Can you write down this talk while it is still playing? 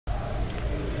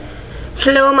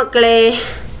Hello മക്കളെ,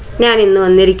 ഞാൻ ഇന്ന്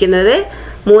വന്നിരിക്കുന്നത്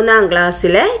 3ാം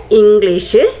ക്ലാസ്സിലെ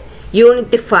English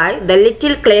unit 5 the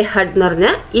little clay hut എന്ന് പറഞ്ഞ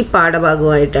ഈ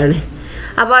പാഠഭാഗമായിട്ടാണ്.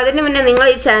 അപ്പോൾ അതിന് മുന്നേ നിങ്ങൾ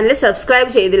ഈ ചാനൽ സബ്സ്ക്രൈബ്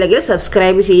ചെയ്തില്ലെങ്കിൽ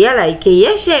സബ്സ്ക്രൈബ് ചെയ്യുക, ലൈക്ക്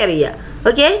ചെയ്യുക, ഷെയർ ചെയ്യുക.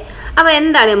 ഓക്കെ, അപ്പോൾ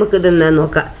എന്താണ് നമുക്ക് ഇതെന്ന്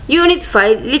നോക്കാം. യൂണിറ്റ്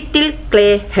 5 ലിറ്റിൽ ക്ലേ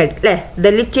ഹട്ട് അല്ലേ,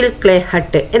 ദ ലിറ്റിൽ ക്ലേ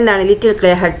ഹട്ട്. എന്താണ് ലിറ്റിൽ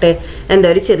ക്ലേ ഹട്ട്?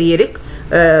 എന്താ ഒരു ചെറിയൊരു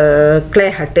ക്ലേ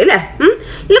ഹട്ട് അല്ലേ.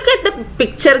 Look at the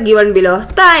picture given below.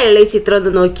 താഴെയുള്ള ഈ ചിത്രം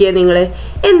ഒന്ന് നോക്കിയേ നിങ്ങൾ.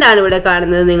 എന്താണ് ഇവിടെ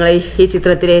കാണുന്നത്? നിങ്ങൾ ഈ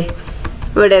ചിത്രത്തിൽ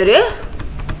ഇവിടെ ഒരു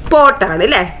പോട്ടാണ്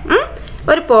അല്ലേ,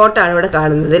 ഒരു പോട്ടാണ് ഇവിടെ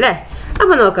കാണുന്നത് അല്ലേ.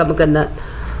 അപ്പോൾ നോക്കാം നമുക്ക് എന്താ.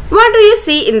 What do you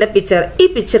see in the picture? ഈ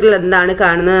പിക്ചറിൽ എന്താണ്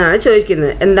കാണുന്നതെന്നാണ്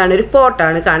ചോദിക്കുന്നത്. എന്താണ്? ഒരു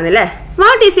പോട്ടാണ് കാണുന്നത് അല്ലേ.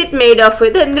 What is it made of?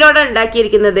 ഇത് എന്തിനോടാണ്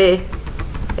ഉണ്ടാക്കിയിരിക്കുന്നത്?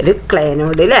 ഒരു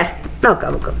ക്ലേനോട് അല്ലേ.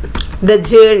 നോക്കാം നമുക്ക്. The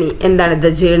journey. എന്താണ് ദ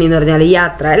ജേണി എന്ന് പറഞ്ഞാൽ?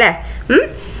 യാത്ര അല്ലേ.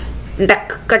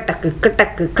 ഡക്ക് കട്ടക്ക്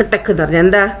കട്ടക്ക് കട്ടക്ക് എന്ന് പറഞ്ഞാൽ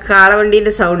എന്താ?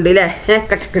 കാളവണ്ടീൻ്റെ സൗണ്ട് അല്ലേ.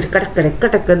 കട്ടക്ക് കടക്ക്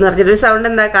കട്ടക്ക് എന്ന് പറഞ്ഞൊരു സൗണ്ട്.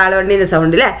 എന്താ? കാളവണ്ടീൻ്റെ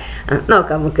സൗണ്ട് അല്ലേ.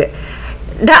 നോക്കാം നമുക്ക്.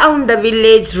 Down the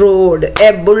village road A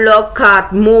Bullock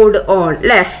cart moved on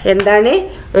അല്ലേ. എന്താണ്?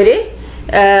 ഒരു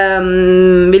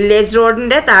വില്ലേജ്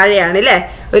റോഡിന്റെ താഴെയാണ് അല്ലേ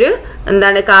ഒരു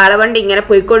എന്താണ് കാളവണ്ടി ഇങ്ങനെ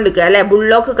പോയിക്കൊണ്ടിരിക്കുക അല്ലെ.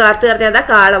 ബുള്ളോക്ക് കാർട്ട് പറഞ്ഞാൽ അതാ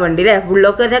കാളവണ്ടി അല്ലെ.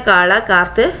 ബുള്ളോക്ക് പറഞ്ഞാൽ കാള,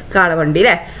 കാർട്ട് കാളവണ്ടി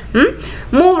അല്ലെ.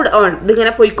 മൂവ്ഡ് ഓൺ,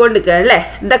 ഇതിങ്ങനെ പോയിക്കൊണ്ടിരിക്കുകയാണ് അല്ലെ.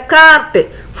 The cart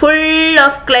full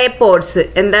of clay pots.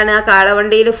 എന്താണ്? ആ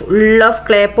കാളവണ്ടിയിൽ ഫുൾ ഓഫ്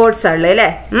ക്ലേ പോട്ട്സ് ആണ് അല്ലേ.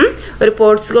 ഒരു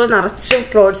പോട്ട്സുകൾ നിറച്ചും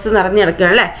പോട്ട്സ് നിറഞ്ഞു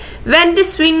കിടക്കുകയാണ് അല്ലേ. വെന്റ്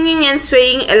സ്വിങ്ങിങ് ആൻഡ്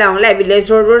സ്വേയിങ് എല്ലാം അല്ലേ. വില്ലേജ്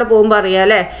റോഡിലൂടെ പോകുമ്പോൾ അറിയാം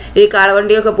അല്ലേ, ഈ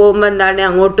കാളവണ്ടിയൊക്കെ പോകുമ്പോൾ എന്താണ്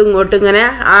അങ്ങോട്ടും ഇങ്ങോട്ടും ഇങ്ങനെ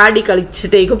ആടി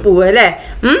കളിച്ചിട്ടേക്ക് പോവുക അല്ലേ.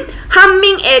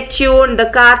 Humming A tune the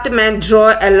കാർട്ട്മാൻ draw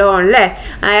alone അല്ലേ.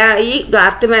 അയാൾ ഈ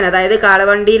കാർട്ട്മാൻ, അതായത്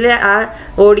കാളവണ്ടിയിൽ ആ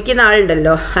ഓടിക്കുന്ന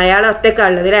ആളുണ്ടല്ലോ, അയാൾ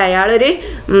ഒറ്റക്കാളുള്ളത് അല്ലേ. അയാളൊരു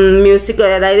മ്യൂസിക്,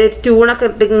 അതായത് ട്യൂണൊക്കെ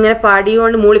ഇട്ട് ഇങ്ങനെ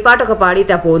പാടിക്കൊണ്ട് മൂളിപ്പാട്ടൊക്കെ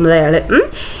പാടിയിട്ടാണ് പോകുന്നത് അയാൾ.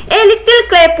 A little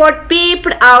clay pot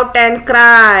peeped out and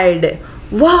cried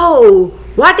wow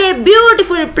what A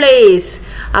beautiful place.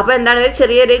 അപ്പോൾ എന്താണ്? ഒരു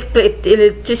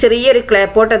ചെറിയൊരു ക്ലേ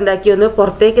പോട്ട് എന്താക്കി ഒന്ന്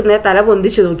പുറത്തേക്ക് തല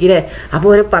പൊന്തിച്ചു നോക്കിയില്ലേ. അപ്പോൾ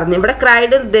ഒരു പറഞ്ഞു ഇവിടെ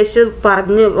ക്രൈഡ് ഉദ്ദേശിച്ച്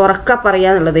പറഞ്ഞ് ഉറക്ക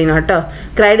പറയാന്നുള്ളതിനാ കേട്ടോ.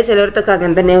 ക്രൈഡ് ചിലയിടത്തൊക്കെ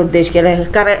അങ്ങനെ തന്നെ ഉദ്ദേശിക്കുക അല്ലേ.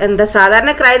 എന്താ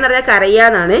സാധാരണ ക്രൈ എന്ന് പറഞ്ഞാൽ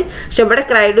കരയാന്നാണ്, പക്ഷെ ഇവിടെ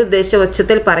ക്രൈഡ് ഉദ്ദേശിച്ച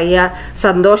ഉച്ചത്തിൽ പറയുക,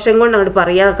 സന്തോഷം കൊണ്ട് അങ്ങോട്ട്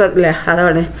പറയാന്നൊക്കെ അല്ലേ.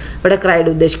 അതാണ് ഇവിടെ ക്രൈഡ്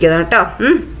ഉദ്ദേശിക്കുന്നത് കേട്ടോ.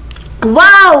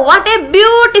 Wow what A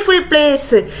beautiful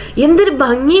place. എന്തൊരു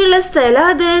ഭംഗിയുള്ള സ്ഥലം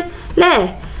അത് അല്ലേ.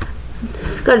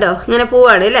 കണ്ടോ ഇങ്ങനെ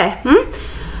പോവാണ് അല്ലേ.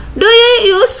 Do you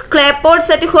use clay pots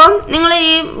at home? നിങ്ങൾ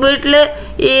ഈ വീട്ടിൽ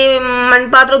ഈ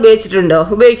മൺപാത്രം ഉപയോഗിക്കുന്നുണ്ടോ?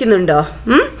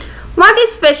 What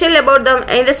is special about them?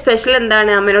 അതിന്റെ സ്പെഷ്യൽ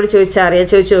എന്താണ്? അമ്മേനോട് ചോദിച്ചാൽ അറിയാം.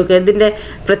 ചോദിച്ചു നോക്കുക ഇതിന്റെ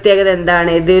പ്രത്യേകത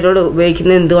എന്താണ്, ഇതിനോട്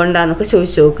ഉപയോഗിക്കുന്നത് എന്തുകൊണ്ടാന്നൊക്കെ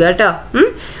ചോദിച്ചു നോക്കുക കേട്ടോ.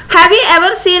 Have you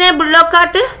ever seen a Bullock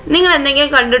cart? നിങ്ങൾ എന്തെങ്കിലും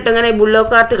കണ്ടിട്ടോ? ഇങ്ങനെ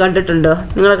ബുള്ളോക്ക് കാർട്ട് കണ്ടിട്ടുണ്ടോ?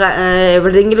 നിങ്ങൾ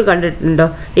എവിടെയെങ്കിലും കണ്ടിട്ടുണ്ടോ?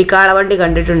 ഈ കാളവണ്ടി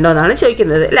കണ്ടിട്ടുണ്ടോ എന്നാണ്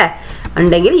ചോദിക്കുന്നത് അല്ലേ.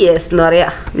 ഉണ്ടെങ്കിൽ യെസ് എന്ന്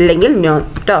പറയാം, ഇല്ലെങ്കിൽ നോ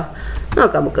കേട്ടോ.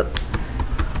 നോക്കാം നമുക്ക്.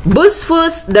 ബുസ്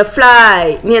ഫുസ് ദ ഫ്ലൈ.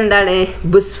 ഇനി എന്താണ്?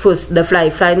 ബുസ് ഫുസ് ദ ഫ്ലൈ.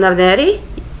 ഫ്ലൈ എന്ന് പറഞ്ഞാൽ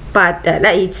പാറ്റ അല്ല,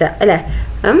 ഈച്ച അല്ലേ,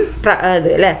 അത്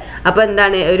അല്ലേ. അപ്പൊ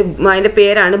എന്താണ്? അതിന്റെ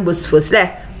പേരാണ് ബുസ് ഫുസ് അല്ലേ.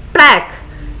 Plaque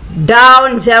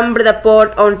down jumped the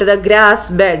pot on to the grass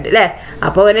bed അല്ലേ.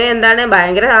 അപ്പോൾ അവന് എന്താണ്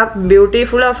ഭയങ്കര ആ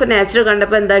ബ്യൂട്ടിഫുൾ ഓഫ് നേച്ചർ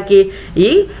കണ്ടപ്പോൾ എന്താക്കി, ഈ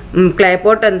ക്ലേ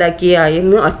പോട്ട് എന്താക്കി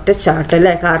അതിന്ന് ഒറ്റ ചാട്ടം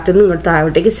അല്ലേ. കാറ്റിൽ നിന്ന് ഇങ്ങോട്ട്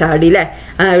താഴോട്ടേക്ക് ചാടി അല്ലേ.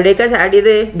 എവിടേക്കാണ്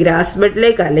ചാടിയത്? ഗ്രാസ്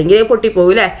ബെഡിലേക്ക്, അല്ലെങ്കിൽ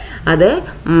പൊട്ടിപ്പോകൂലേ. അത്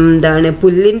എന്താണ്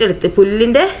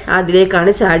പുല്ലിന്റെ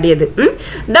അതിലേക്കാണ് ചാടിയത്.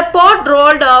 The pot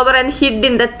rolled over and ഹിഡ്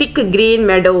in the thick green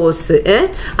meadows.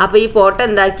 അപ്പൊ ഈ പോട്ട്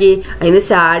എന്താക്കി അതിന്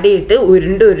ചാടിയിട്ട്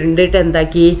ഉരുണ്ടിട്ട്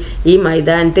എന്താക്കി ഈ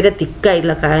മൈതാനത്തിൽ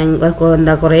തിക്കായിട്ടുള്ള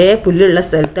എന്താ കുറേ പുല്ലുള്ള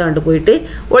സ്ഥലത്ത് കണ്ടു പോയിട്ട്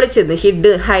ഒളിച്ചു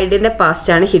നിന്നു. ഹൈഡിന്റെ പാസ്റ്റ്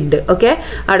ആണ് ഹിഡ്. ഓക്കെ,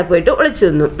 അവിടെ പോയിട്ട് ഒളിച്ചു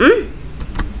നിന്നു.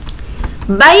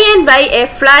 By and by A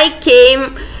fly came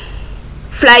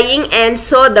flying and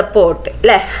so the pot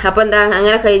അല്ലേ. അപ്പൊ എന്താ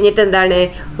അങ്ങനെ കഴിഞ്ഞിട്ട് എന്താണ്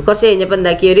കുറച്ച് കഴിഞ്ഞപ്പോൾ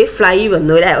എന്താക്കി ഒരു ഫ്ലൈ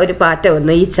വന്നു അല്ലെ. ഒരു പാറ്റ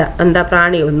വന്നു, ഈച്ച എന്താ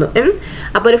പ്രാണി വന്നു.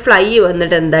 അപ്പൊ ഒരു ഫ്ലൈ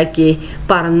വന്നിട്ട് എന്താക്കി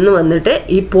പറന്നു വന്നിട്ട്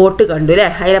ഈ പോട്ട് കണ്ടു അല്ലെ.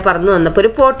 അതിനെ പറന്നു വന്നപ്പോ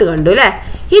ഒരു പോട്ട് കണ്ടു അല്ലെ.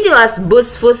 It was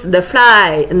ബുസ് ഫുസ് the fly.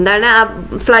 എന്താണ് ആ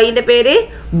ഫ്ലൈന്റെ പേര്?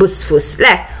 ബുസ് ഫുസ്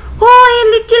അല്ലെ. ഓ A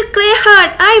little clay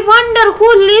hut, I wonder who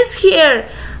lives here.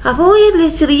 അപ്പോൾ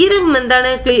ചെറിയൊരു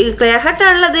എന്താണ് ക്ലേ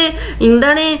ഹട്ടാണുള്ളത്.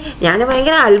 എന്താണ് ഞാൻ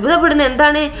ഭയങ്കര അത്ഭുതപ്പെടുന്നത്.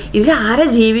 എന്താണ് ഇതിലാരാ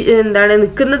എന്താണ്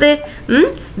നിൽക്കുന്നത്,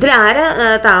 ഇതിലാരാ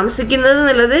താമസിക്കുന്നത്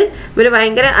എന്നുള്ളത് ഇവര്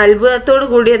ഭയങ്കര അത്ഭുതത്തോടു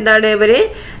കൂടി എന്താണ് ഇവര്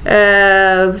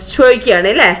ചോദിക്കുകയാണ്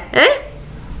അല്ലേ.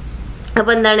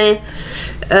 അപ്പൊ എന്താണ്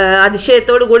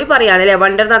അതിശയത്തോടു കൂടി പറയാണ് അല്ലെ.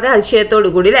 വണ്ടർ എന്ന് പറഞ്ഞാൽ അതിശയത്തോടു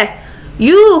കൂടി അല്ലെ.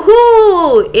 യൂഹൂ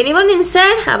എനിവൺ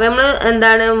ഇൻസൈഡ്. അപ്പൊ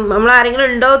നമ്മൾ ആരെങ്കിലും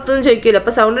ഉണ്ടോ എന്ന് ചോദിക്കൂല്ലോ.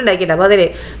 അപ്പൊ സൗണ്ട് ഉണ്ടാക്കിയിട്ട് അപ്പൊ അതില്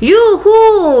യൂഹൂ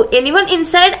എനിവൺ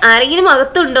ഇൻസൈഡ്. ആരെങ്കിലും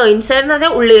അകത്തുണ്ടോ? ഇൻസൈഡ് എന്ന്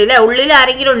പറഞ്ഞാൽ ഉള്ളിൽ അല്ലെ. ഉള്ളിൽ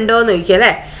ആരെങ്കിലും ഉണ്ടോ എന്ന് ചോദിക്കുക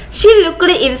അല്ലെ. She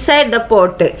looked inside the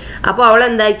pot. അപ്പോൾ അവൾ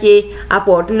എന്താക്കി ആ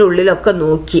പോട്ടിന്റെ ഉള്ളിലൊക്കെ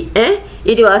നോക്കി.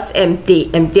 It was empty.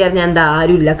 എംപ്റ്റി പറഞ്ഞാൽ എന്താ,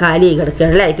 ആരുമില്ല, കാലി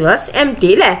കിടക്കുകയാണ് അല്ലേ. ഇറ്റ് വാസ് എംപ്റ്റി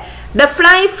അല്ലേ. The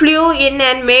fly flu in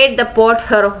and made the pot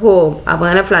her home. അപ്പൊ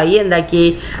അങ്ങനെ ഫ്ലൈ എന്താക്കി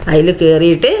അതിൽ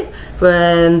കയറിയിട്ട്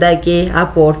എന്താക്കി ആ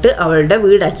പോട്ട് അവളുടെ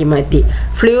വീടാക്കി മാറ്റി.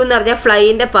 ഫ്ലൂ എന്ന് പറഞ്ഞാൽ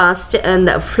ഫ്ലൈന്റെ പാസ്റ്റ്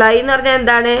എന്താ, ഫ്ലൈ എന്ന് പറഞ്ഞാൽ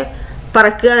എന്താണ്,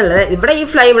 പറക്കുക എന്നുള്ളത്. ഇവിടെ ഈ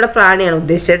ഫ്ലൈ ഇവിടെ പ്രാണിയാണ്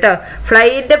ഉദ്ദേശിച്ചത് കേട്ടോ.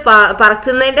 ഫ്ലൈന്റെ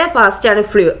പറക്കുന്നതിന്റെ പാസ്റ്റ് ആണ്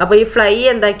ഫ്ലൂ. അപ്പൊ ഈ ഫ്ലൈ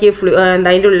എന്താക്കി ഫ്ലൂ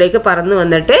അതിന്റെ ഉള്ളിലേക്ക് പറന്നു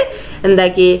വന്നിട്ട്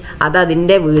എന്താക്കി അത്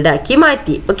അതിന്റെ വീടാക്കി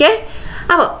മാറ്റി. ഓക്കെ.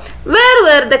 അപ്പൊ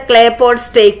where the clay pots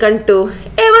taken to.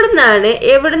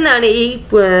 എവിടുന്നാണ് ഈ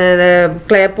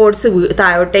ക്ലേ പോട്ട്സ്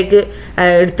താഴോട്ടേക്ക്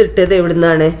എടുത്തിട്ടത്?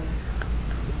 എവിടുന്നാണ്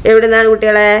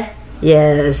കുട്ടികളെ?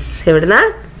 യെസ്, എവിടുന്നാ?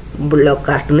 ബുള്ളോക്ക്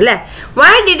കാർട്ടൂൺ അല്ലേ.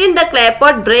 Y didn't the clay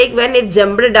pot break when it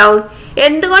jumped down.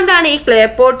 എന്തുകൊണ്ടാണ് ഈ ക്ലേ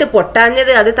പോട്ട്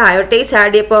പൊട്ടാഞ്ഞത് അത് താഴോട്ടേക്ക്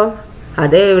ചാടിയപ്പോ?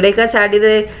 അത് എവിടേക്കാ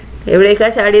ചാടിയത്?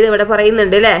 ഇവിടെ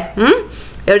പറയുന്നുണ്ട് അല്ലേ.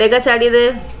 എവിടേക്കാ ചാടിയത്?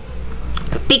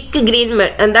 തിക്ക് ഗ്രീൻ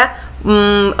എന്താ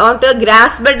ഓൺ ടു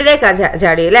ഗ്രാസ് ബെഡിലേക്കാണ്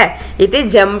ചാടി അല്ലേ. ഇത്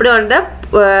jumped on the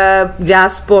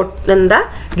grass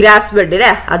bed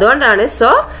അല്ലേ. അതുകൊണ്ടാണ്.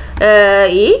 സോ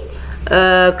ഈ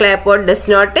clay pot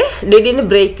didn't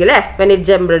break when it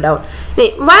jumped down.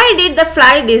 Why did the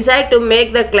fly decide to make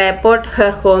the clay pot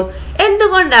her home?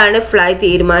 എന്തുകൊണ്ടാണ് ഫ്ലൈ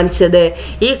തീരുമാനിച്ചത്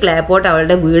ഈ ക്ലേ പോട്ട്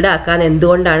അവളുടെ വീടാക്കാൻ?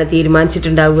 എന്തുകൊണ്ടാണ്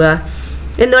തീരുമാനിച്ചിട്ടുണ്ടാവുക?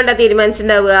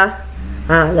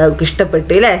 അത് അവൾക്ക്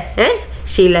ഇഷ്ടപ്പെട്ടു അല്ലേ.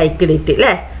 ഷീ ലൈക്ക്ഡ് ഇറ്റ്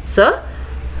അല്ലേ. സോ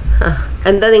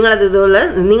എന്താ നിങ്ങളത് ഇതുള്ള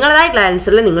നിങ്ങളതായിട്ടുള്ള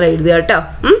ആൻസറിൽ നിങ്ങൾ എഴുതുക കേട്ടോ.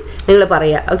 നിങ്ങൾ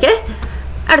പറയാ. ഓക്കെ.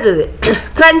 അടുത്തത്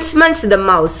ക്രഞ്ച് മഞ്ച് ദ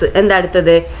മൗസ്. എന്താ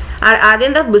അടുത്തത്? ആദ്യം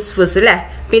എന്താ ബുസ് ഫുസ് അല്ലേ.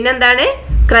 പിന്നെന്താണ്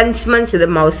ക്രഞ്ച് മഞ്ച് ദ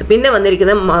മൗസ്. പിന്നെ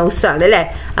വന്നിരിക്കുന്നത് മൗസ് ആണ് അല്ലേ.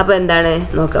 അപ്പൊ എന്താണ്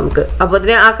നോക്കാം നമുക്ക്. അപ്പൊ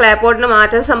ആ ക്ലേ പോട്ടിന്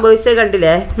മാറ്റം സംഭവിച്ചത്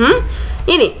കണ്ടില്ലേ.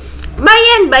 ഇനി by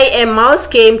and by A mouse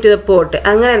came to the pot.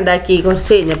 അങ്ങനെ എന്താക്കി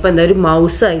കുറച്ച് കഴിഞ്ഞപ്പോ എന്താ ഒരു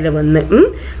മൗസ് അതിൽ വന്ന്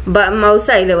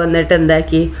വന്നിട്ട്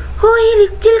എന്താക്കി, ഓ ഈ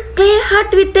little clay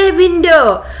hut with a window.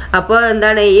 അപ്പൊ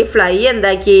എന്താണ് ഈ ഫ്ലൈ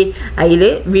എന്താക്കി അതില്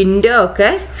വിൻഡോ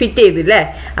ഒക്കെ ഫിറ്റ് ചെയ്തില്ലേ.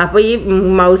 അപ്പൊ ഈ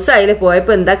മൗസ് അതിൽ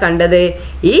പോയപ്പോ എന്താ കണ്ടത്?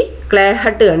 ഈ ക്ലേ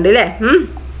ഹട്ട് കണ്ടില്ലേ.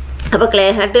 അപ്പൊ ക്ലേ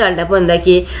ഹട്ട് കണ്ടപ്പോ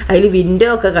എന്താക്കി അതിൽ വിൻഡോ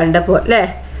ഒക്കെ കണ്ടപ്പോ അല്ലേ.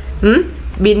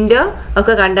 വിൻഡോ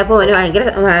ഒക്കെ കണ്ടപ്പോൾ അവന് ഭയങ്കര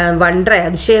വണ്ടറായി,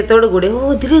 അതിശയത്തോടു കൂടി.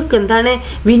 ഓ ഇതിൽ എന്താണ്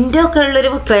വിൻഡോ ഒക്കെ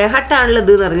ഉള്ളൊരു ക്ലേ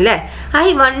ഹട്ടാണുള്ളത് എന്ന് പറഞ്ഞില്ലേ. I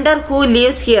wonder who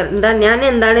leaves here. ഞാൻ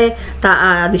എന്താണ്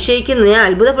അതിശയിക്കുന്നത്, ഞാൻ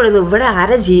അത്ഭുതപ്പെടുന്നു, ഇവിടെ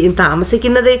ആരാ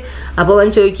താമസിക്കുന്നത്? അപ്പോൾ അവൻ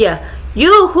ചോദിക്കുക,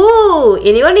 യു ഹൂ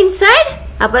എനിവൺ ഇൻസൈഡ്.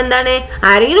 അപ്പൊ എന്താണ്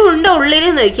ആരെങ്കിലും ഉണ്ടോ ഉള്ളിൽ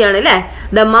നോക്കിയാണ് അല്ലെ.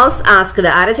 The mouse asked.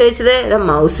 ആരാ ചോദിച്ചത്? ദ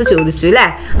മൗസ് ചോദിച്ചു അല്ലെ.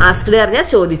 ആസ്ക്ഡ് പറഞ്ഞാൽ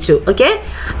ചോദിച്ചു. Okay.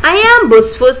 I am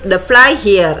ബുസ് ഫുസ് the fly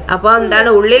here. അപ്പൊ എന്താണ്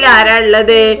ഉള്ളിൽ ആരാ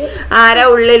ഉള്ളത്?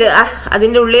 ഉള്ളിൽ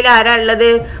അതിന്റെ ഉള്ളിൽ ആരാ ഉള്ളത്?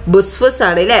 ബുസ് ഫുസ്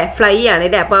ആണ് അല്ലെ, ഫ്ലൈ ആണ്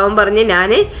അല്ലെ. അപ്പൊ അവൻ പറഞ്ഞ്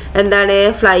ഞാൻ എന്താണ്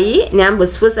ഫ്ലൈ, ഞാൻ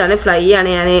ബുസ് ഫുസ് ആണ്, ഫ്ലൈ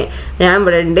ആണ് ഞാൻ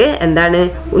ഇവിടെ ഉണ്ട്, എന്താണ്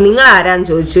നിങ്ങൾ ആരാന്ന്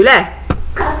ചോദിച്ചു അല്ലെ.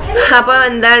 അപ്പൊ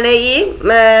എന്താണ് ഈ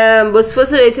ബുസ്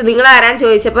ഫുസ് ചോദിച്ചു നിങ്ങൾ ആരാന്ന്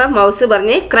ചോദിച്ചപ്പോ മൗസ്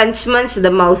പറഞ്ഞ് ക്രഞ്ച് മഞ്ച് ദ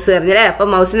മൗസ് പറഞ്ഞല്ലേ. അപ്പൊ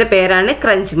മൗസിന്റെ പേരാണ്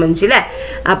ക്രഞ്ച് മഞ്ച് അല്ലെ.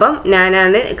 അപ്പം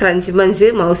ഞാനാണ് ക്രഞ്ച് മഞ്ച്,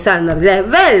 മൗസ് ആണെന്ന് പറഞ്ഞല്ലേ.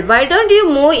 Well why don't you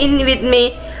move in with me.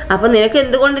 അപ്പൊ നിനക്ക്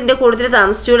എന്തുകൊണ്ട് എന്റെ കൂട്ടത്തിൽ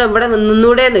താമസിച്ചൂടെ, ഇവിടെ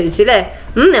നിന്നൂടെ എന്ന് ചോദിച്ചു അല്ലേ.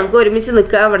 നമുക്ക് ഒരുമിച്ച്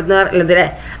നിൽക്കാൻ ഇവിടുന്ന് ഉള്ളത് അല്ലേ.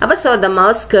 അപ്പൊ so the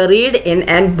mouse കറീഡ് in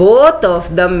and both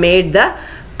of them made the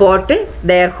pot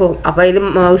there home. അപ്പൊ അതിൽ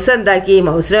മൗസ് എന്താക്കി,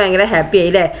 മൗസിന് ഭയങ്കര ഹാപ്പി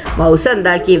ആയില്ലേ. മൗസ്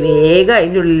എന്താക്കി വേഗം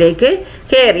അതിൻ്റെ ഉള്ളിലേക്ക്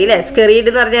കയറി അല്ലെ. സ്കെറീഡ്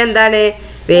എന്ന് പറഞ്ഞാൽ എന്താണ്?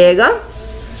 വേഗം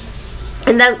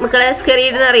എന്താ മക്കളെ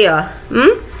സ്കെറീഡ് എന്ന് അറിയോ?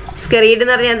 സ്കെറീഡ്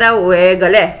എന്ന് പറഞ്ഞാൽ എന്താ? വേഗം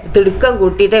അല്ലെ, തിടുക്കം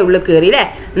കൂട്ടിയിട്ട് ഉള്ളിൽ കയറി അല്ലെ.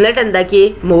 എന്നിട്ട് എന്താക്കി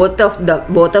ബോത്ത് ഓഫ് ദം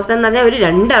എന്ന് പറഞ്ഞാൽ ഒരു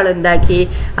രണ്ടാളും എന്താക്കി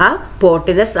ആ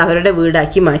പോട്ടിനെ അവരുടെ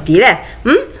വീടാക്കി മാറ്റി അല്ലെ.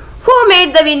 Who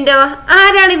made the window.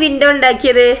 ആരാണ് വിൻഡോ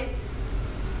ഉണ്ടാക്കിയത്?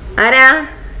 ആരാ?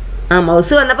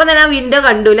 മൗസ് വന്നപ്പോ തന്നെ ആ വിൻഡോ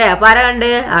കണ്ടു അല്ലെ. അപ്പൊ ആരാ കണ്ട്?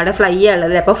 അവിടെ ഫ്ലൈ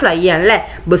ആണല്ലേ. അപ്പൊ ഫ്ലൈ ആണല്ലേ.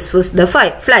 ബുസ് ഫുസ് ദ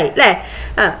ഫ്ലൈ അല്ലെ.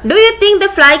 Do you think the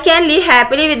fly can leave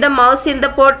happily with the mouse in the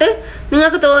pot.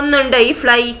 നിങ്ങൾക്ക് തോന്നുന്നുണ്ടോ ഈ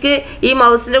ഫ്ലൈക്ക് ഈ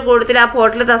മൗസിന്റെ കൂട്ടത്തിൽ ആ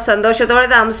പോട്ടിൽ സന്തോഷത്തോടെ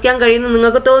താമസിക്കാൻ കഴിയുന്നു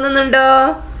നിങ്ങൾക്ക് തോന്നുന്നുണ്ടോ?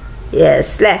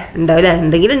 യെസ് അല്ലേ, ഉണ്ടാവും അല്ലെ.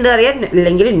 എന്തെങ്കിലും ഉണ്ട് അറിയാം,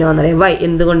 ഇല്ലെങ്കിൽ ഇന്നോന്ന് അറിയാം. വൈ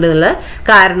എന്തുകൊണ്ട് എന്നുള്ള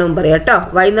കാരണവും പറയാം കേട്ടോ.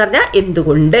 വൈ എന്ന് പറഞ്ഞാൽ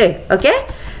എന്തുകൊണ്ട്. ഓക്കെ.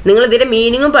 നിങ്ങൾ ഇതിന്റെ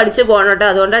മീനിങ്ങും പഠിച്ചു പോകണം കേട്ടോ.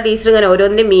 അതുകൊണ്ടാണ് ടീച്ചർ ഇങ്ങനെ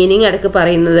ഓരോന്നിന്റെ മീനിങ് ഇടയ്ക്ക്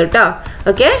പറയുന്നത് കേട്ടോ.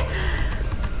 ഓക്കെ.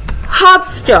 Hope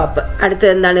stop.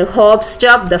 അടുത്തത് എന്താണ്? ഹോപ്പ്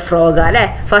സ്റ്റോപ്പ് ദ ഫ്രോഗ് അല്ലെ.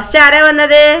 ഫസ്റ്റ് ആരാ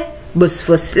വന്നത്? ബുസ്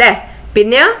ഫുസ് അല്ലെ.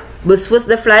 പിന്നെ ബുസ് ഫുസ്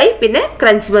ദ ഫ്ലൈ, പിന്നെ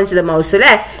ക്രഞ്ച് മഞ്ച് ദ മൗസ്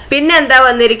അല്ലെ. പിന്നെ എന്താ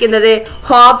വന്നിരിക്കുന്നത്?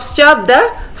 ഹോപ്പ് സ്റ്റോപ്പ് ദ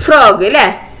ഫ്രോഗ് അല്ലെ.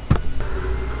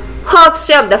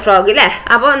 Hopstop the frog, le.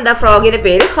 Upon the frog in a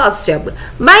pair, Hopstop.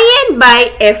 By and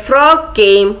by, a frog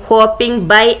came hopping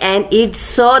by and it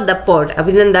saw the pot.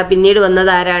 Upon the pinid one the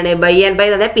arane, by and by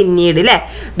the pinid, le.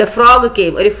 The frog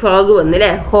came, or frog one,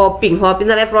 le. Hopping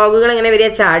the frog and a very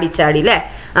chardy, le.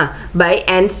 By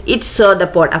and it saw the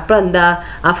pot. Upon the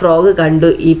a frog can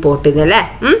do e pot in the le.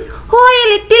 Oh, a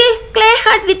little clay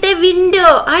hut with a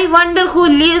window. I wonder who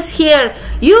lives here.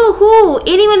 You who?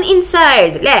 Anyone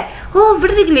inside? Le. Oh,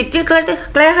 but a little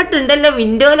clay hut and a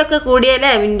window like a kudia,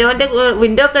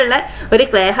 window color, or a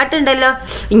clay hut and a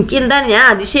inkinda,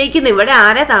 the shaking the vada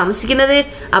are tamsikin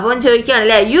upon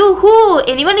choikan. You who?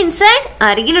 Anyone inside?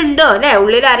 Arigilundo, le,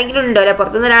 only Arigilundo, a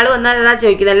portanado, another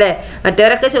choikin, a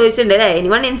terraca choice in the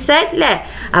anyone inside? Le,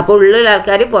 Apollo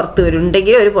Alcari Portur, take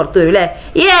your Portur.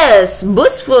 Yes,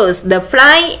 Busfus, the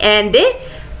fly and the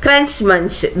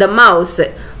crunchmunch, the mouse.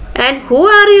 And who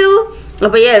are you?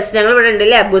 Yes,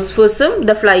 Busfusum,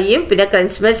 the fly, Pina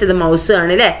crunchmunch, the mouse,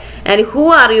 and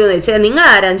who are you?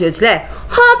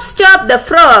 Hopstop the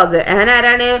frog, and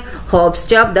I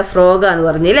Hopstop the frog and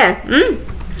Warnilla.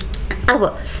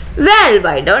 Well,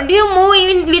 why don't you move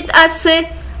in with us?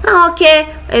 Okay,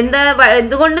 and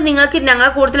the one thing I can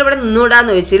no down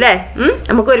no chile.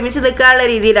 I'm going to the color.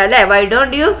 Why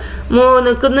don't you move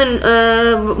in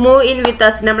with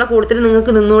us? Namla Kurtan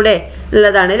no day.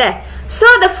 So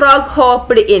the frog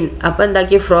hopped in. Upon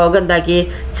the frog and the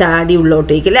chardy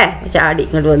chardy,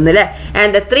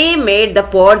 and the three made the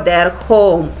pot their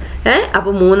home.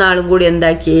 Upon moon good and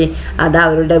the key,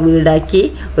 Ada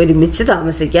Vildaki, with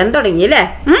Michitamasik and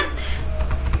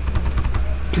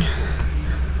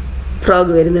frog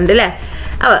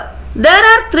there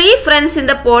are 3 friends in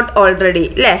the pot already.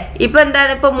 Ipan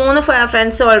that moon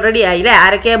friends already.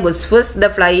 Arake Busfus the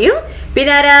fly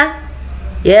Pinara.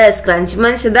 Yes,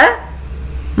 Crunchmunch the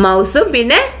mouse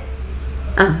Pine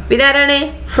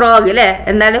Pinarane frog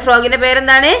and then a frog in a pair and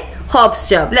then a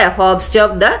Hopstop.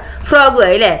 Hopstop the frog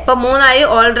Pamona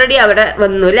already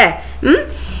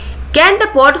Can the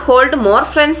pot hold more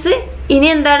friends?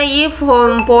 In that if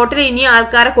pottery in your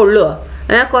alcar collo.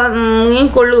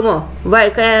 Kolumo,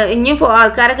 why in you for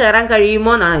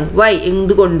Alcaracarimon? Why in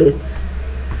the Gonde?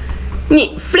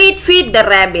 Fleet feed the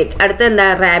rabbit, at the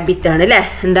rabbit and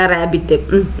the rabbit.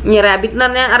 Rabbit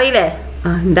nana arile.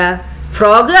 The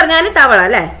frog or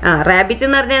nanitavale. Rabbit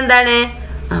in the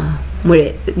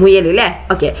Muyele.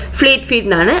 Okay, fleet feed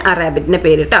nana, a rabbit in a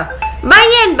perita.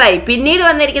 By and by, Pinnido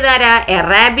and a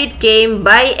rabbit came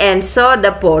by and saw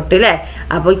the pot.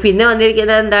 Apo Pinno and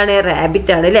a rabbit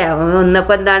on the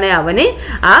Pandane Avani,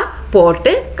 a pot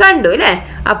candle,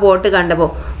 a pot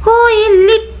candabo. Oh, a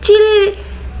little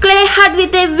clay hut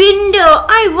with a window.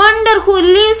 I wonder who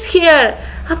lives here.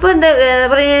 Upon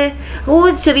the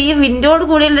tree window to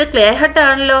go in the clay hut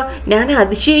and low, Nana had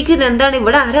the shaky and then it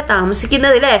would have tamsic in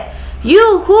the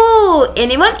You who?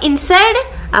 Anyone inside?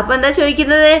 Upon the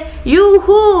choikin, you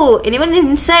who? Anyone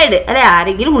inside? Upon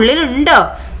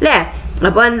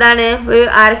the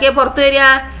Arke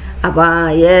Porteria.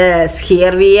 Upon yes,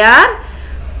 here we are.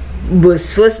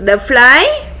 Busfus the fly,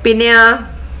 Pinera.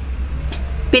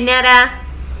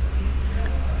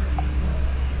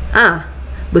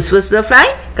 Busfus the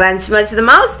fly, Crunchmunch the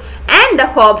mouse, and the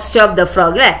Hopstop the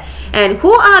frog. And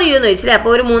who are you? It's like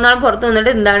a moon on Porto and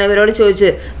then everybody chose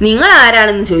Ninga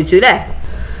and Chuchu.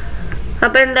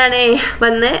 Upon the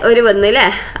Pane or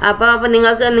Vanilla, Apa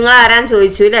Ninga and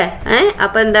Chuchu,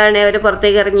 upon the never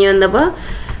Portager knew the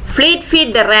fleet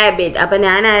feet the rabbit, upon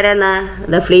Anna,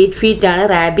 the fleet feet and a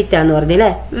rabbit and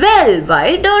ordinary. Well,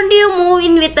 why don't you move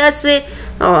in with us?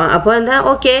 Upon the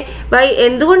okay, by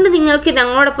Endun Ningalki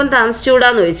Nangot upon the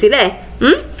Amstuda no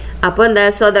Upon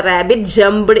that, so the rabbit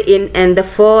jumped in and the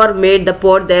 4 made the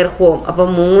pot their home.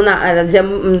 Upon moon,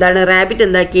 jump the rabbit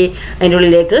and the key and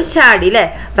lake chardy.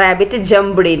 Rabbit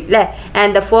jumped in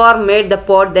and the 4 made the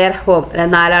pot their home.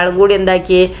 Nala good in the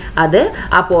key, other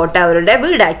a pot over the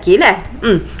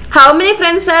How many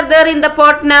friends are there in the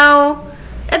pot now?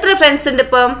 3 friends in the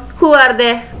poem. Who are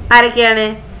they?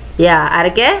 Arake. Yeah,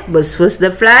 Arake, Busfus the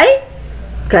fly,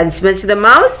 Crunchmunch the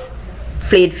mouse,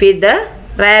 Fleet feed the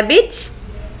rabbit.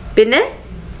 Pinne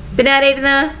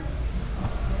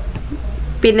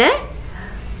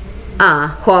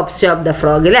Hopstop the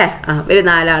frog. Very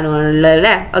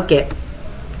nice. Okay.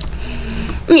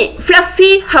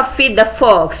 Fluffy Huffy the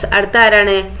fox.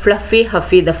 Fluffy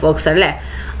Huffy the fox.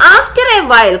 After a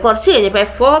while, a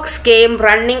fox came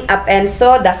running up and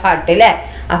saw the hut.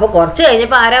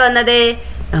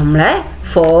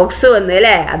 Fox saw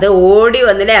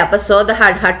the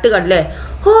hut.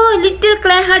 Oh, little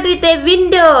clay hut with a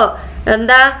window.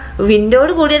 എന്താ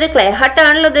വിൻഡോട് കൂടിയത് clay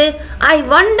ഹട്ടാണുള്ളത്. I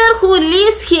wonder who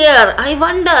leaves here. I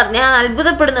wonder, ഞാൻ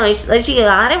അത്ഭുതപ്പെടുന്നു.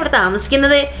 ആരാ ഇവിടെ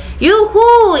താമസിക്കുന്നത്? U who,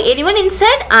 anyone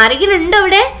inside, ആരെങ്കിലും ഉണ്ടോ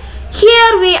അവിടെ?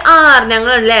 Here we R,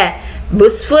 ഞങ്ങളല്ലേ.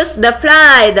 ബുസ് ഫുസ് the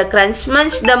fly, the crunch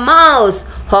Munch the mouse,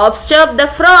 hope stop the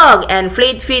frog and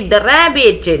fleet feet the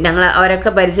rabbit. ഞങ്ങൾ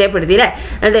അവരൊക്കെ പരിചയപ്പെടുത്തിയില്ലേ.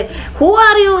 എന്നിട്ട് ഹൂ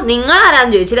ആർ യു, നിങ്ങൾ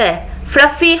ആരാന്ന് ചോദിച്ചില്ലേ.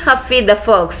 ഫ്ലഫി ഹഫി ദ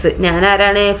ഫോക്സ്, ഞാൻ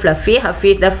ആരാണ്? ഫ്ലഫി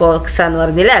ഹഫി ദ ഫോക്സ് എന്ന്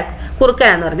പറഞ്ഞില്ലേ,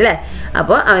 കുറുക്കനാന്ന് പറഞ്ഞില്ലേ.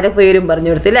 അപ്പോൾ അവരുടെ പേരും പറഞ്ഞു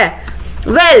കൊടുത്തില്ലേ.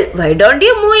 Well why don't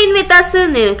you move in with us,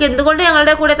 നിനക്ക് എന്തുകൊണ്ട്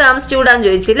ഞങ്ങളുടെ കൂടെ താമസിച്ചുകൂടാന്ന്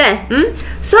ചോദിച്ചില്ലേ.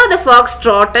 So the Fox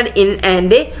trotted in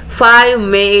and 5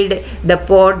 made the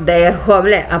pot there home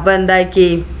അല്ലേ. അപ്പൊ എന്താക്കി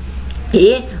ഈ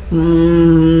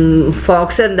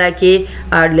ഫോക്സ് എന്താക്കി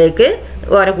അതിലേക്ക്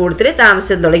ഓരോ കൂട്ടത്തിൽ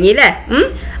താമസം തുടങ്ങിയില്ലേ.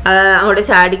 അങ്ങോട്ട്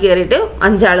ചാടി കയറിയിട്ട്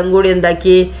 5 ആളും കൂടി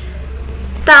എന്താക്കി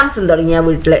താമസം തുടങ്ങി ആ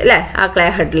വീട്ടില് അല്ലേ, ആ ക്ലേ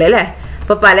ഹട്ടില് അല്ലേ.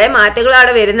 അപ്പൊ പല മാറ്റങ്ങളും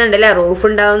അവിടെ വരുന്നുണ്ട് അല്ലേ. റൂഫ്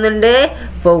ഉണ്ടാവുന്നുണ്ട്,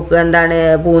 എന്താണ്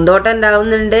പൂന്തോട്ടം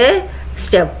ഉണ്ടാവുന്നുണ്ട്,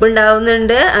 സ്റ്റെപ്പ്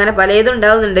ഉണ്ടാവുന്നുണ്ട്, അങ്ങനെ പലതും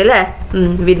ഉണ്ടാവുന്നുണ്ട് അല്ലേ.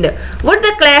 Window. Would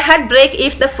the clay hut break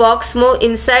if the Fox move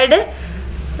inside,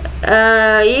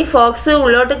 ഈ ഫോക്സ്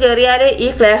ഉള്ളോട്ട് കയറിയാൽ ഈ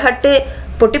ക്ലേ ഹട്ട്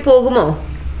പൊട്ടിപ്പോകുമോ?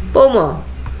 പോകുമോ?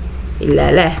 ഇല്ല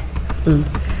അല്ലേ.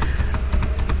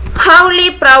 ഹൗളി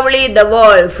പ്രൗളി ദ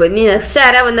വോൾഫ്, ഇനി നെക്സ്റ്റ്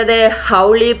ആരാ വന്നത്?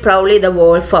 ഹൗളി പ്രൗളി ദ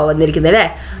വോൾഫ് ആ വന്നിരിക്കുന്നത് അല്ലേ.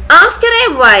 ആഫ്റ്റർ എ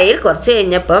വൈൽ, കുറച്ച്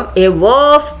കഴിഞ്ഞപ്പം A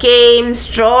wolf came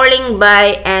strolling by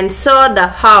and so the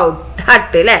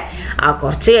hut അല്ലേ. ആ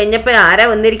കുറച്ച് കഴിഞ്ഞപ്പോ ആരാ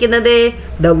വന്നിരിക്കുന്നത്?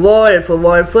 The wolf.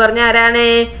 വോൾഫ് പറഞ്ഞ ആരാണ്?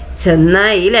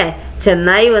 ചെന്നായി അല്ലേ.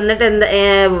 ചെന്നായി വന്നിട്ട് എന്താ,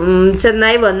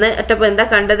 ചെന്നായി വന്നിട്ടപ്പോ എന്താ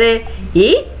കണ്ടത്? ഈ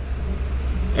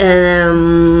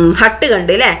ഹട്ട്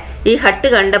കണ്ട് അല്ലേ. ഈ ഹട്ട്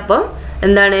കണ്ടപ്പം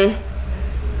എന്താണ്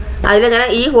അതിലിങ്ങനെ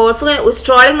ഈ വോൾഫ്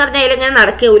സ്ട്രോളിംഗ് എന്ന് പറഞ്ഞാൽ അതിലിങ്ങനെ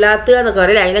നടക്കുക, ഉലാത്തുക എന്നൊക്കെ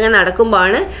പറയില്ലേ. അതിലിങ്ങനെ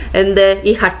നടക്കുമ്പോഴാണ് എന്ത്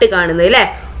ഈ ഹട്ട് കാണുന്നത് അല്ലേ.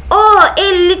 ഓ A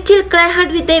little clay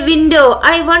hut with a window,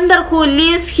 I wonder who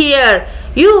leaves here,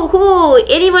 U who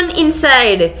anyone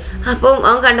inside. അപ്പം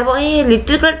അവൻ കണ്ടപ്പോൾ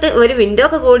ലിറ്റിൽ ഹട്ട്, ഒരു വിൻഡോ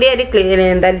ഒക്കെ കൂടിയ ഒരു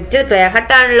എന്താ ലിറ്റിൽ ക്ലേ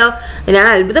ഹട്ടാണല്ലോ, ഞാൻ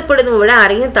അത്ഭുതപ്പെടുന്നു, ഇവിടെ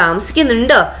ആരെങ്കിലും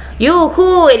താമസിക്കുന്നുണ്ടോ? യു ഹൂ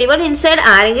എനിവൺ ഇൻസൈഡ്,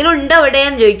 ആരെങ്കിലും ഉണ്ടോ അവിടെ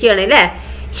എന്ന് ചോദിക്കുകയാണ് അല്ലേ.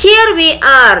 ഹിയർ വി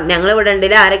ആർ, ഞങ്ങൾ ഇവിടെ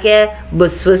ഉണ്ടല്ലേ. ആരൊക്കെ?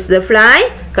 ബുസ് ഫുസ് the fly,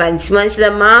 crunch Munch the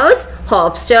mouse,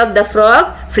 hope stop the frog,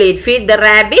 fleet feet the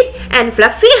rabbit and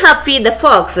fluffy ഹഫി the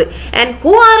Fox and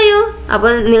who are you. അപ്പൊ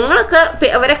നിങ്ങളൊക്കെ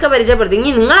അവരൊക്കെ പരിചയപ്പെടുത്തി.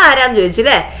 ഇനി നിങ്ങൾ ആരാന്ന്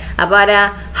ചോദിച്ചില്ലേ. അപ്പൊ ആരാ?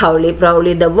 ഹൗളി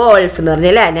പ്രൗളി ദ വോൾഫ് എന്ന്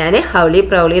പറഞ്ഞില്ലേ. ഞാൻ ഹൗളി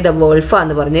പ്രൗളി ദ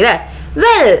വോൾഫാന്ന് പറഞ്ഞില്ലേ.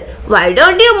 Well why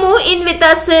don't you move in with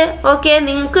us, okay,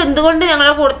 നിങ്ങൾക്ക് എന്തുകൊണ്ട്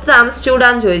ഞങ്ങളെ കൊടുത്ത്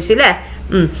താമസിച്ചുകൂടാന്ന് ചോദിച്ചില്ലേ.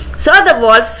 So the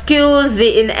wolf squeezed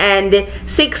in and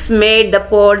 6 made the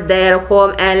pot their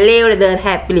home and lived there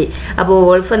happily. അപ്പോൾ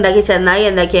വോൾഫ് എന്താക്കി? ചെന്നായി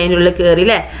എന്താക്കി അതിനുള്ളിൽ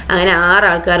കയറിയില്ലേ. അങ്ങനെ 6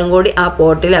 ആൾക്കാരും കൂടി ആ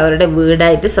പോട്ടിൽ അവരുടെ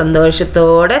വീടായിട്ട്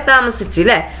സന്തോഷത്തോടെ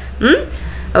താമസിച്ചില്ലേ.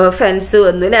 ഫെൻസ്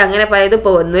വന്നു അല്ലേ, അങ്ങനെ പലത്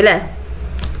വന്നു അല്ലേ.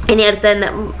 ഇനി അടുത്ത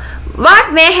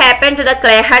what may happen to the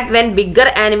clay hut when bigger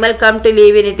animal come to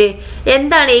leave in it.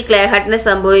 എന്താണ് ഈ ക്ലേ ഹട്ടിനെ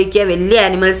സംഭവിക്കുക? വലിയ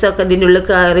ആനിമൽസ് ഒക്കെ ഇതിൻ്റെ ഉള്ളിൽ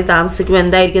കയറി താമസിക്കുമ്പോൾ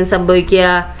എന്തായിരിക്കും സംഭവിക്കുക?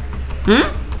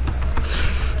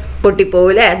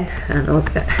 പൊട്ടിപ്പോവില്ലേ.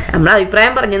 നോക്കുക, നമ്മളെ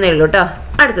അഭിപ്രായം പറഞ്ഞതേ ഉള്ളൂ കേട്ടോ.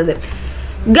 അടുത്തത്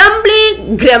ഗംബ്ലി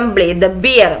ഗ്രംബ്ലി ദ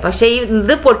ബിയർ. പക്ഷെ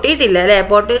ഇത് പൊട്ടിയിട്ടില്ല അല്ലെ,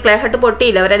 ക്ലേ ഹട്ട്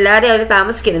പൊട്ടിയില്ല, അവരെല്ലാരും അവര്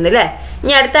താമസിക്കുന്നുണ്ട് അല്ലെ.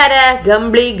 ഇനി അടുത്ത ആരാ?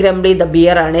 ഗംബ്ലി ഗ്രംബ്ലി ദ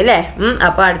ബിയർ ആണ് അല്ലെ.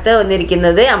 അപ്പൊ അടുത്ത്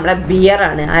വന്നിരിക്കുന്നത് നമ്മളെ ബിയർ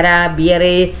ആണ്. ആരാ ബിയർ?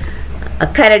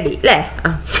 കരടി അല്ലെ.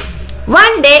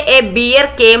 One day A beer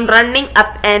came running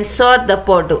up and so the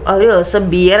pot. ഒരു ദിവസം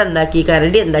ബിയർ എന്താക്കി,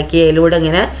 കരടി എന്താക്കി, അതിലൂടെ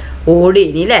ഇങ്ങനെ ഓടി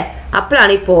ഇനി അല്ലെ.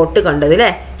 അപ്പോഴാണ് ഈ പോട്ട് കണ്ടത് അല്ലെ.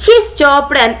 He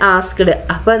stopped and asked.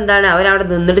 അപ്പൊ എന്താണ്, അവരവിടെ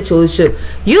നിന്നിട്ട് ചോദിച്ചു,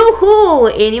 യു ഹൂ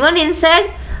എനിവൺ ഇൻസൈഡ്,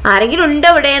 ആരെങ്കിലും ഉണ്ടോ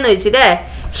ഇവിടെ എന്ന് ചോദിച്ചില്ലേ.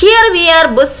 Here we R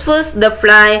ബുസ് ഫുസ് the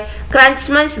fly, crunch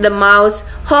Munch the mouse,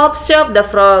 hope stop the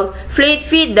frog, fleet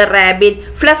feet the rabbit,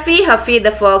 fluffy ഹഫി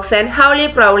the Fox and ഹൗളി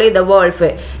പ്രൗളി the wolf.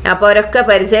 അപ്പൊ അവരൊക്കെ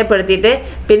പരിചയപ്പെടുത്തിയിട്ട്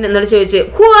പിന്നെ എന്നോട് ചോദിച്ചു,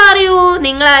 ഹു ആർ യു,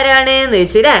 നിങ്ങൾ ആരാണ് എന്ന്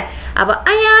ചോദിച്ചില്ലേ. അപ്പൊ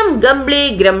ഐ ആം ഗംബ്ലി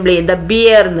ഗ്രംബ്ലി ദ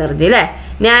ബിയർ എന്ന് പറഞ്ഞില്ലേ.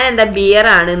 ഞാൻ എന്താ ബിയർ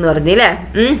ആണ് എന്ന് പറഞ്ഞില്ലേ.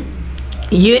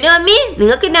 യു നോ മീ,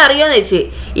 നിങ്ങൾക്ക് എന്നെ അറിയോന്ന് ചോദിച്ചു.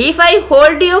 If I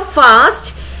hold U fast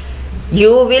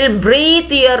you will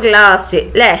breath your last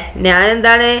അല്ലേ. ഞാൻ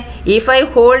എന്താണ്, ഇഫ് ഐ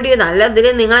ഹോൾഡ് യു, നല്ല ഇതിൽ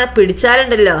നിങ്ങളെ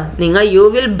പിടിച്ചാലുണ്ടല്ലോ, നിങ്ങൾ you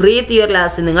will breath your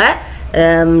last, നിങ്ങളെ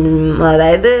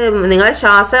അതായത് നിങ്ങളെ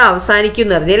ശ്വാസം അവസാനിക്കും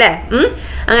എന്ന് പറഞ്ഞില്ലേ.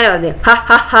 അങ്ങനെ പറഞ്ഞു. ഹ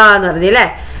ഹ ഹ എന്ന് പറഞ്ഞില്ലേ.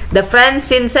 The friends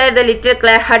inside the little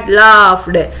clay hut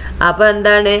laughed. അപ്പൊ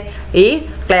എന്താണ്, ഈ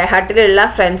ക്ലേ ഹട്ടിലുള്ള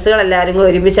ഫ്രണ്ട്സുകൾ എല്ലാവരും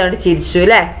ഒരുമിച്ചാണ് ചിരിച്ചു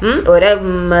അല്ലെ.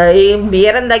 ഈ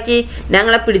ബിയർ എന്താക്കി,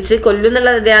 ഞങ്ങളെ പിടിച്ച്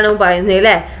കൊല്ലുന്നുള്ള ഇതാണ് പറയുന്നത്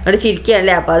അല്ലെ. അവിടെ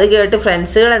ചിരിക്കുകയല്ലേ. അപ്പൊ അത് കേട്ട്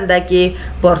ഫ്രണ്ട്സുകൾ എന്താക്കി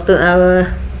പുറത്ത്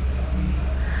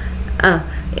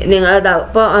നിങ്ങളതാ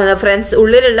ഇപ്പോൾ ഫ്രണ്ട്സ്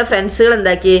ഉള്ളിലുള്ള ഫ്രണ്ട്സുകൾ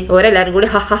എന്താക്കി ഓരെല്ലാവരും കൂടി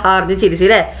അറിഞ്ഞ്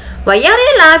ചിരിച്ചില്ലേ. വൈ ആർ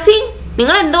യു ലാഫിങ്,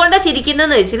 നിങ്ങൾ എന്തുകൊണ്ടാണ്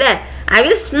ചിരിക്കുന്നതെന്ന് ചോദിച്ചില്ലേ. I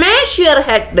will smash your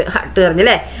hut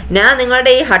പറഞ്ഞില്ലേ, ഞാൻ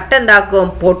നിങ്ങളുടെ ഈ ഹട്ട് എന്താക്കും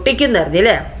പൊട്ടിക്കുന്ന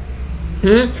അറിഞ്ഞില്ലേ,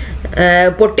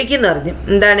 പൊട്ടിക്കുന്ന പറഞ്ഞു.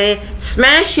 എന്താണ്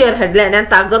സ്മാഷ് യുവർ ഹെഡ് അല്ലേ, ഞാൻ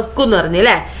തകർക്കും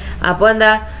പറഞ്ഞില്ലേ. അപ്പോൾ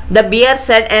എന്താ the beer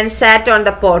said and SAT on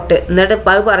the pot. എന്നിട്ട്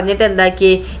അത് പറഞ്ഞിട്ട് എന്താക്കി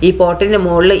ഈ പോട്ടിന്റെ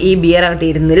മുകളിൽ ഈ ബിയർ അങ്ങോട്ട്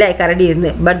ഇരുന്നില്ലേ, കരടി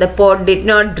ഇരുന്ന്. But the pot did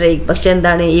not break, പക്ഷെ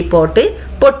എന്താണ് ഈ പോട്ട്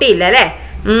പൊട്ടിയില്ല അല്ലേ.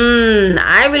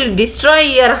 I will destroy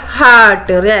your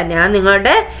heart, ഞാൻ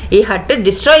നിങ്ങളുടെ ഈ ഹട്ട്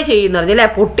ഡിസ്ട്രോയ് ചെയ്യുന്നു പറഞ്ഞില്ലേ,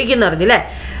 പൊട്ടിക്കുന്നു പറഞ്ഞില്ലേ,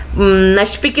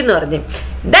 നശിപ്പിക്കുന്നു പറഞ്ഞു.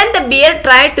 Then the beer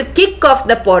try to kick off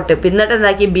the pot. പിന്നിട്ട്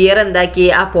എന്താക്കി ബിയർ എന്താക്കി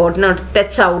ആ പോട്ടിനെ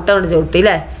ചവിട്ടോണ്ട്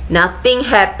ചവിട്ടില്ലേ. നത്തിങ്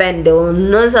ഹാപ്പൻഡ്,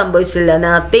 ഒന്നും സംഭവിച്ചില്ല.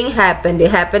 നത്തിങ് ഹാപ്പൻഡ്,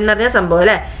 ഹാപ്പൻ എന്ന് പറഞ്ഞാൽ സംഭവം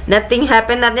അല്ലേ, നത്തിങ്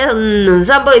ഹാപ്പൻ എന്ന് പറഞ്ഞാൽ ഒന്നും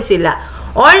സംഭവിച്ചില്ല.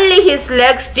 ഓൺലി ഹിസ്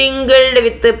ലെഗ് സ്റ്റിങ്കിൾഡ്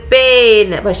വിത്ത് പെയിൻ,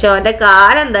 പക്ഷെ അവന്റെ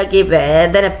കാലെന്താക്കി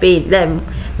വേദന, പെയിൻ അല്ലേ,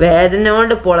 വേദന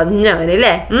കൊണ്ട്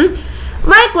പൊളഞ്ഞവനല്ലേ.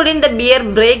 Y couldn't the beer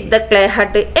break the clay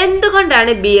hut,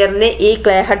 എന്തുകൊണ്ടാണ് ബിയറിന് ഈ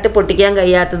ക്ലേ ഹട്ട് പൊട്ടിക്കാൻ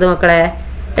കഴിയാത്തത് മക്കളെ?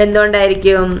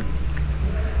 എന്തുകൊണ്ടായിരിക്കും?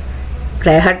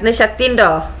 ക്ലേ ഹട്ടിന് ശക്തി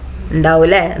ഉണ്ടോ?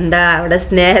 ഉണ്ടാവൂലേ. എന്താ അവിടെ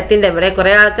സ്നേഹത്തിന്റെ, ഇവിടെ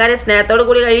കുറെ ആൾക്കാർ സ്നേഹത്തോട്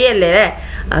കൂടി കഴിയല്ലേ,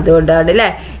 അതുകൊണ്ടാണ് അല്ലേ.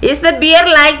 Is the beer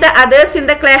like the others in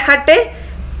the clay hut,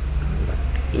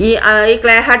 ഈ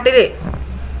ക്ലേ ഹട്ടില്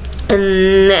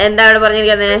എന്താണ്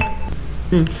പറഞ്ഞിരിക്കുന്നത്?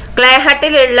 ക്ലേ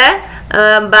ഹട്ടിലുള്ള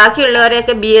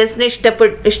ബാക്കിയുള്ളവരെയൊക്കെ ബിയേഴ്സിന്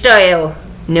ഇഷ്ടമായോ?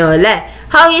 നോ അല്ലേ.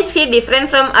 How is he different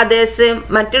from others,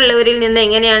 മറ്റുള്ളവരിൽ നിന്ന്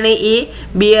എങ്ങനെയാണ് ഈ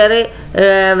ബിയർ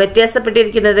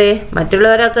വ്യത്യാസപ്പെട്ടിരിക്കുന്നത്?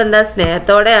 മറ്റുള്ളവരൊക്കെ എന്താ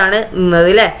സ്നേഹത്തോടെയാണ് നിന്നത്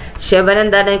അല്ലേ, ശിവൻ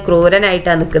എന്താണ്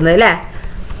ക്രൂരനായിട്ടാണ് നിൽക്കുന്നത് അല്ലേ.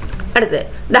 അടുത്ത്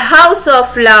ദ ഹൗസ്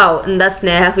ഓഫ് ലവ്, എന്താ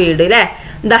സ്നേഹ വീട് അല്ലേ.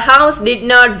 The house did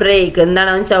not break, എന്താണ്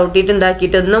അവൻ ചവിട്ടിയിട്ട്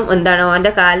ഉണ്ടാക്കിയിട്ടൊന്നും എന്താണ്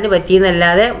അവന്റെ കാലിന്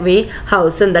പറ്റിയെന്നല്ലാതെ ഈ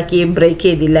ഹൗസ് എന്താക്കി ബ്രേക്ക്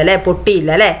ചെയ്തില്ല അല്ലെ,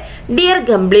 പൊട്ടിയില്ല അല്ലെ. ഡിയർ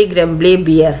ഗംബ്ലി ഗ്രംബ്ലി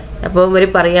ബിയർ, അപ്പോൾ ഇവര്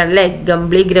പറയാണല്ലേ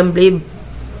ഗംബ്ലി ഗ്രംബ്ലി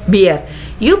beer,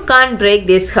 U can't break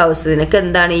this house, നിനക്ക്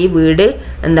എന്താണ് ഈ വീട്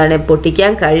എന്താണ്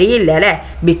പൊട്ടിക്കാൻ കഴിയില്ല അല്ലെ.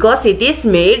 Because it is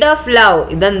made of love,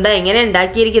 ഇതെന്താ എങ്ങനെ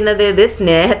ഉണ്ടാക്കിയിരിക്കുന്നത്? ഇത്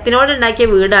സ്നേഹത്തിനോട് ഉണ്ടാക്കിയ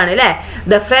വീടാണ് അല്ലെ.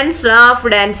 The friends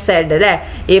laughed and Z അല്ലെ,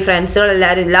 ഈ ഫ്രണ്ട്സുകൾ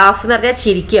എല്ലാവരും, ലാഫ് എന്ന് പറഞ്ഞാൽ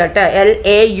ചിരിക്കുക കേട്ടോ,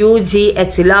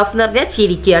 LAUGH, ലാഫ് എന്ന് പറഞ്ഞാൽ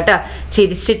ചിരിക്കുക കേട്ടോ.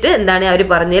 ചിരിച്ചിട്ട് എന്താണ് അവർ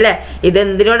പറഞ്ഞല്ലേ, ഇത്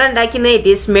എന്തിനോട് ഉണ്ടാക്കുന്നത്?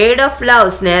 It is made of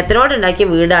love, സ്നേഹത്തിനോട് ഉണ്ടാക്കിയ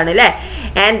വീടാണ് അല്ലെ.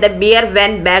 And the beer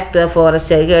when back to the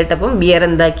forest, അത് കേട്ടപ്പം ബിയർ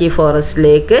എന്താക്കി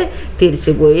ഫോറസ്റ്റിലേക്ക്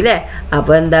തിരിച്ചു പോയി അല്ലേ.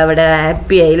 അപ്പൊ എന്താ അവിടെ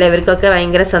ഹാപ്പി ആയില്ലേ, ഇവർക്കൊക്കെ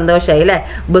ഭയങ്കര സന്തോഷമായി അല്ലേ.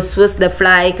 ബുസ് ബുസ് the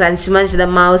fly, crunch Munch the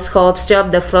mouse, hope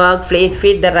stop the frog, fleet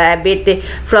feet the rabbit,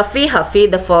 fluffy ഹഫി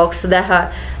the Fox the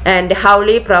and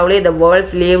howly proudly the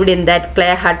wolf lived in that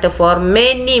clay hut for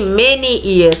many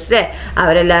years അല്ലേ.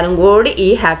 അവരെല്ലാവരും കൂടി ഈ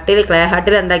ഹട്ടിൽ, clay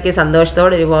ഹട്ടിൽ എന്താക്കി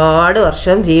സന്തോഷത്തോടെ ഒരുപാട്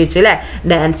വർഷം ജീവിച്ചു അല്ലേ.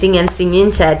 Dancing and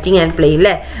singing, chatting and play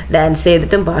അല്ലേ, ഡാൻസ്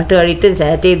ചെയ്തിട്ടും പാട്ട് പാടിയിട്ടും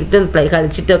ചാറ്റ് ചെയ്തിട്ടും പ്ലേ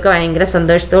കളിച്ചിട്ടും ഒക്കെ ഭയങ്കര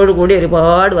സന്തോഷത്തോടു കൂടി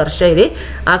ഒരുപാട് വർഷം ഇത്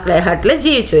ആ ക്ലേ ഹട്ടിൽ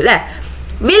ജീവിച്ചു അല്ലേ.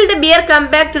 Will the beer come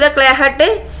back to the clay hut,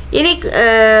 ഇനി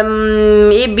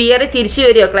ഈ ബിയർ തിരിച്ചു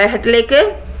വരുമോ ക്ലേ ഹട്ടിലേക്ക്?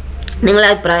 നിങ്ങൾ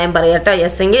അഭിപ്രായം പറയാട്ടോ,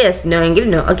 യെസ് എങ്കിൽ യെസ്, നോ എങ്കിൽ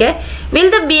no. Okay. Will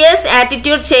the bears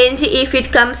attitude change if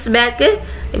it comes back,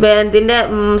 ഇതിന്റെ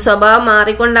സ്വഭാവം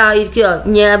മാറിക്കൊണ്ടായിരിക്കുമോ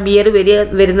ഞാൻ ബിയർ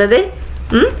വരുന്നത്?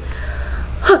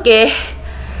 ഓക്കെ.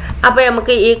 അപ്പൊ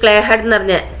നമുക്ക് ഈ ക്ലേ ഹട്ട് എന്ന്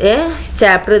പറഞ്ഞ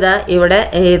ചാപ്റ്റർ ഇതാ ഇവിടെ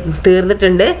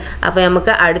തീർന്നിട്ടുണ്ട്. അപ്പൊ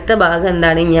നമുക്ക് അടുത്ത ഭാഗം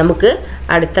എന്താണ് നമുക്ക്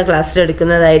അടുത്ത ക്ലാസ്സിൽ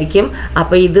എടുക്കുന്നതായിരിക്കും.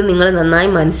 അപ്പൊ ഇത് നിങ്ങൾ നന്നായി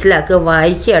മനസ്സിലാക്കുക,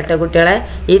 വായിക്കുക കേട്ടോ കുട്ടികളെ.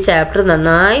 ഈ ചാപ്റ്റർ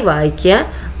നന്നായി വായിക്കുക.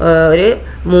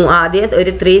 ആദ്യം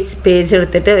ഒരു 3 പേജ്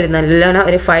എടുത്തിട്ട് ഒരു നല്ലോണം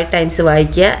ഒരു 5 times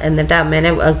വായിക്കുക. എന്നിട്ട്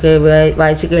അമ്മേനെ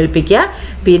വായിച്ച് കേൾപ്പിക്കുക.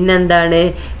 പിന്നെന്താണ്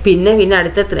പിന്നെ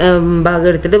അടുത്ത ഭാഗം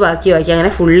എടുത്തിട്ട് ബാക്കി വായിക്കുക.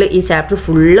 അങ്ങനെ ഫുള്ള് ഈ ചാപ്റ്റർ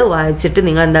ഫുള്ള് വായിച്ചിട്ട്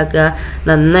നിങ്ങൾ എന്താക്കുക,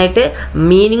 നന്നായിട്ട്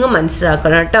മീനിങ്ങും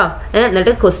മനസ്സിലാക്കണം കേട്ടോ.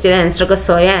 എന്നിട്ട് ക്വസ്റ്റ്യൻ ആൻസറൊക്കെ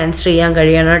സ്വയം ആൻസർ ചെയ്യാൻ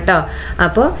കഴിയണം കേട്ടോ.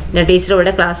 അപ്പോൾ ഞാൻ ടീച്ചർ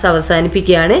ഇവിടെ ക്ലാസ്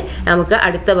അവസാനിപ്പിക്കുകയാണ്. നമുക്ക്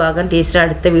അടുത്ത ഭാഗം ടീച്ചർ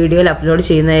അടുത്ത വീഡിയോയിൽ അപ്ലോഡ്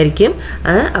ചെയ്യുന്നതായിരിക്കും.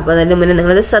 അപ്പോൾ അതിന് മുന്നേ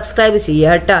നിങ്ങളത് സബ്സ്ക്രൈബ്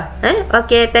ചെയ്യുക കേട്ടോ.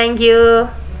 Okay, thank you.